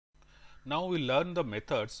Now we learn the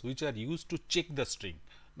methods which are used to check the string.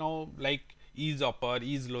 Now like is upper,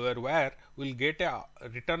 is lower, where we will get a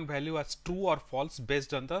return value as true or false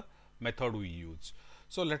based on the method we use.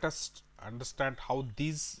 So let us understand how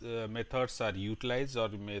these methods are utilized or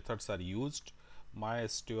methods are used. My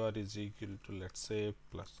str is equal to, let's say,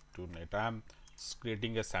 plus 2 net. I am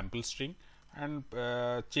creating a sample string and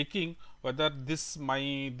checking whether this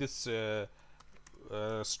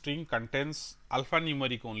string contains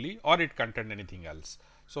alphanumeric only or it contains anything else.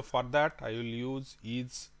 So for that I will use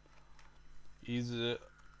isalnum,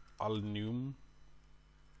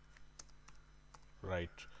 right.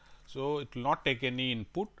 So it will not take any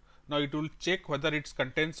input. Now it will check whether it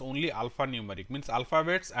contains only alphanumeric, means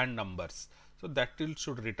alphabets and numbers. So that will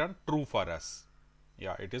should return true for us.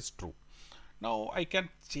 Yeah, it is true. Now I can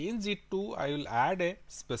change it to, I will add a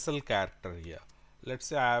special character here. Let's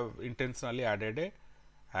say I have intentionally added a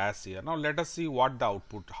as here. Now let us see what the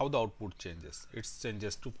output, how the output changes. It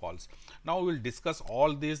changes to false. Now we will discuss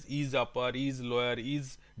all these: is upper, is lower,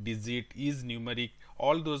 is digit, is numeric,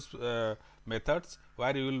 all those methods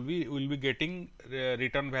where you will be getting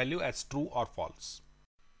return value as true or false.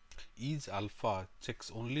 Isalpha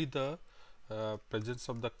checks only the presence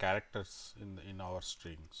of the characters in our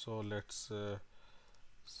string. So let's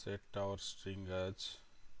set our string as,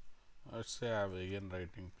 let's say I am again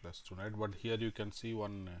writing plus 2 net, but here you can see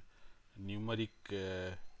one numeric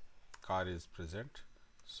char is present.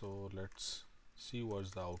 So let's see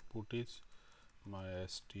what the output is. My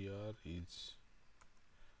str is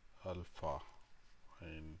alpha,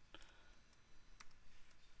 and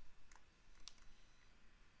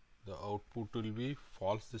the output will be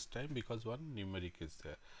false this time because one numeric is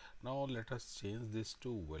there. Now let us change this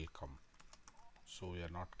to welcome. So we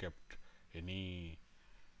are not kept any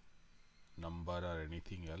number or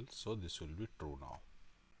anything else, so this will be true now.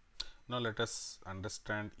 Now let us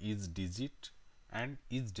understand isdigit and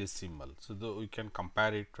isdecimal. So we can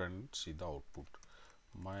compare it and see the output.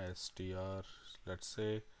 My str, let's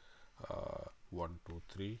say 1 2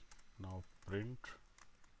 3. Now print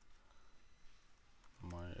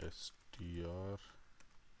my str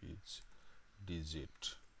is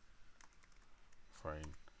digit.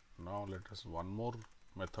 Fine. Now let us one more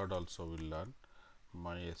method also will learn.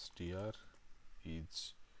 My str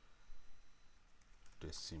is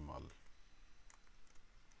decimal.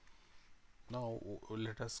 Now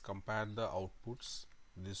let us compare the outputs,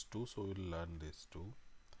 these two. So we will learn these two.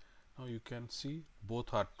 Now you can see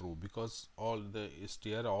both are true because all the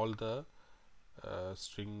str, all the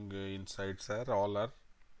string insides all are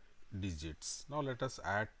digits. Now let us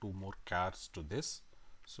add two more chars to this.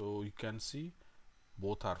 So you can see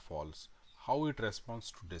both are false. How it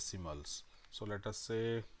responds to decimals? So let us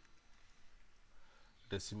say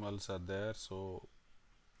decimals are there, so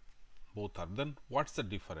both are. Then what's the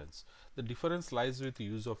difference? The difference lies with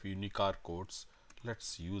use of unichar codes.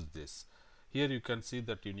 Let's use this. Here you can see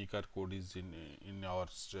that unichar code is in our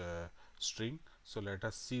string. So let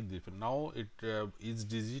us see the now it is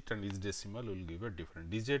digit and is decimal will give a different.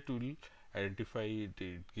 Digit will identify it,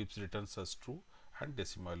 it gives returns as true, and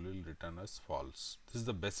decimal will return as false. This is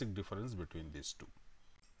the basic difference between these two.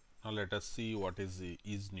 Now let us see what is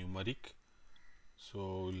numeric.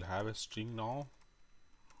 So we'll have a string now.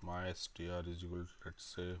 My str is equal to, let's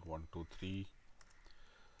say 1 2 3.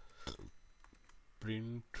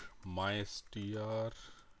 Print my str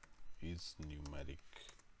is numeric.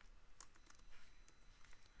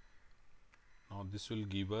 Now this will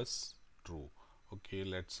give us true. Okay,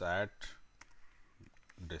 let's add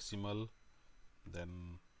decimal,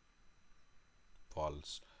 then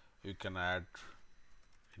false. You can add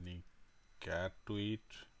any char to it,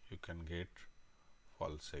 you can get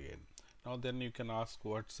false again. Now then you can ask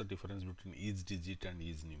what's the difference between isdigit and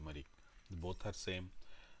isnumeric. Both are same.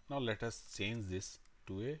 Now let us change this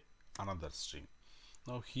to another string.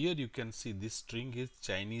 Now here you can see this string is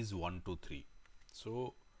Chinese 1 2 3.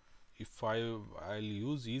 So if I'll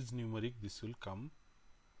use isnumeric, this will come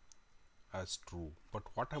as true. But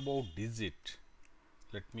what about digit?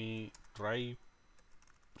 Let me try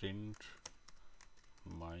print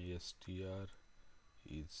my str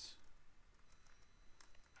is.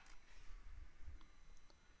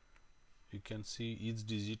 You can see each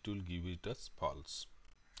digit will give it as false.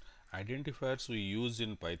 Identifiers we use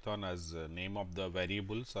in Python as name of the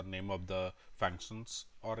variables or name of the functions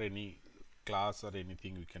or any class or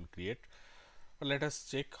anything we can create. But let us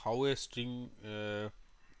check how a string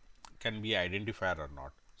can be identifier or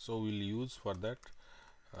not. So we'll use for that.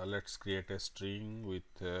 Let's create a string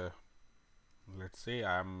with let's say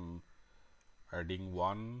I am adding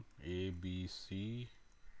 1 A B C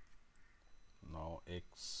now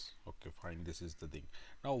x, okay, fine, this is the thing.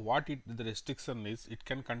 Now what the restriction is, it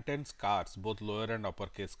can contain chars, both lower and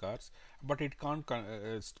uppercase chars, but it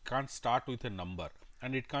can't start with a number,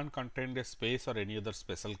 and it can't contain a space or any other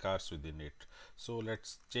special chars within it. So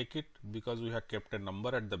let's check it, because we have kept a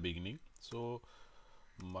number at the beginning. So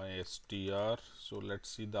my str, so let's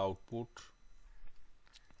see the output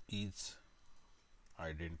is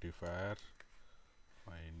identifier.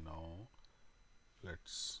 Fine, now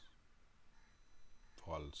let's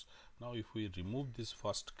false. Now if we remove this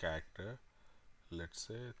first character, let's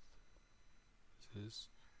say this is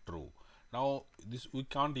true. Now this we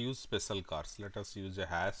can't use special chars, let us use a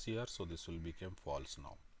hash here, so this will become false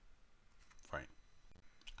now. Fine,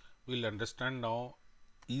 we'll understand now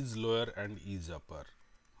is lower and is upper.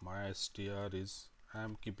 My str is, I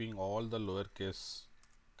am keeping all the lowercase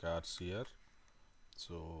chars here,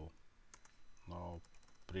 so now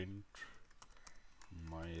print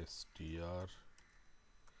my str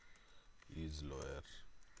is lower.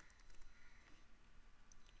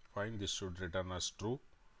 Fine, this should return as true.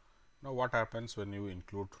 Now what happens when you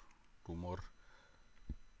include two more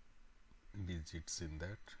digits in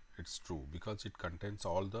that? It's true, because it contains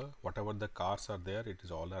all the whatever the chars are there, it is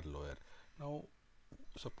all are lower. Now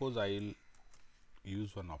suppose I will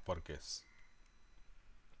use one uppercase,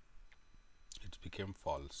 it became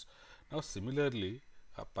false. Now similarly,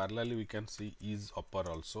 parallelly we can see is upper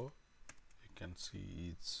also, you can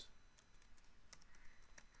see is,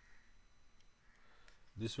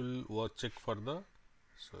 this will check for the,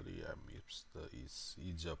 sorry, I missed the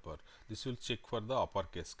is upper, this will check for the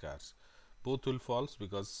uppercase chars, both will false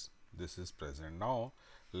because this is present. Now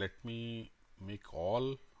let me make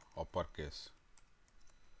all uppercase.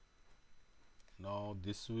 Now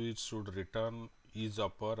this should return is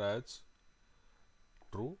upper as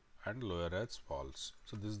true and lower as false.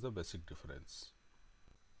 So this is the basic difference.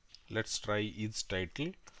 Let's try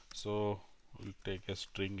isTitle. So we'll take a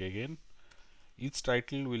string again.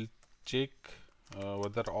 isTitle will check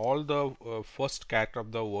whether all the first character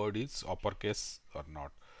of the word is uppercase or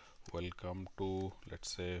not. Welcome to,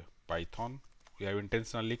 let's say, Python. We have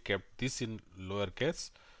intentionally kept this in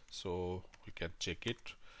lowercase, so we can check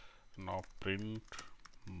it. Now print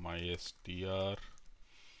my str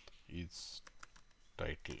is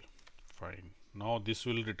title. Fine. Now this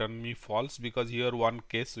will return me false, because here one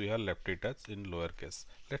case we have left it as in lowercase.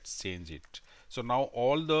 Let's change it. So now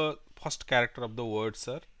all the first character of the words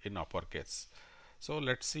are in uppercase. So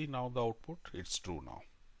let's see now the output. It's true now.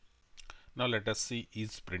 Now let us see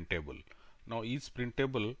is printable. Now is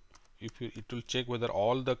printable, if it will check whether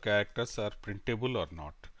all the characters are printable or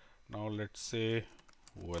not. Now let's say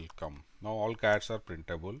welcome. Now all characters are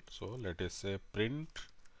printable. So let us say print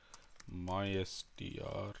my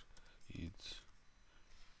str is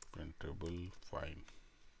printable. Fine.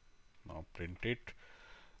 Now print it.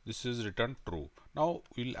 This is returned true. Now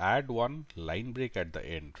we'll add one line break at the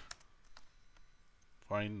end.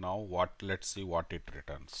 Fine. Now what? Let's see what it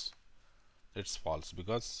returns. It's false,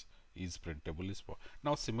 because is printable is false.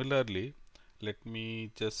 Now similarly, let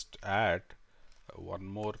me just add one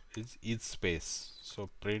more is space. So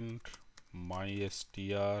print my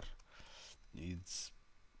str is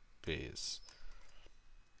space.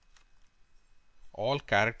 All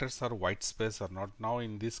characters are white space or not. Now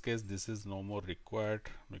in this case this is no more required,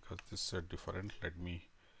 because this is different. Let me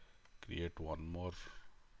create one more.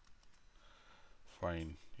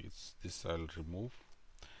 Fine, it's this I'll remove.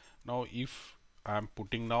 Now if I am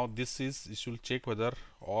putting, now this is, it will check whether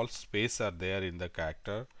all space are there in the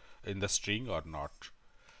character, in the string or not.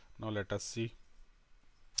 Now let us see,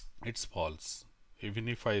 it's false. Even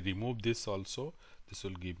if I remove this also, this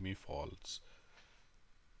will give me false.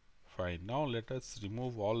 Fine. Now let us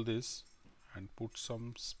remove all this and put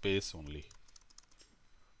some space only.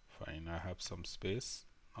 Fine, I have some space.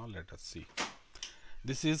 Now let us see.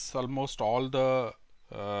 This is almost all the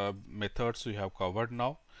methods we have covered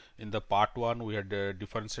now. In the part 1 we had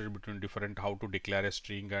differentiated between different, how to declare a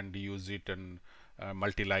string and use it, and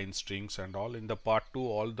multi-line strings and all. In the part 2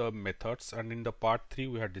 all the methods, and in the part 3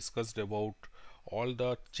 we had discussed about all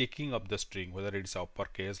the checking of the string, whether it's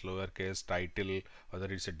uppercase, lowercase, title,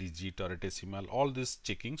 whether it's a digit or a decimal. All these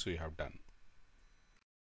checkings we have done.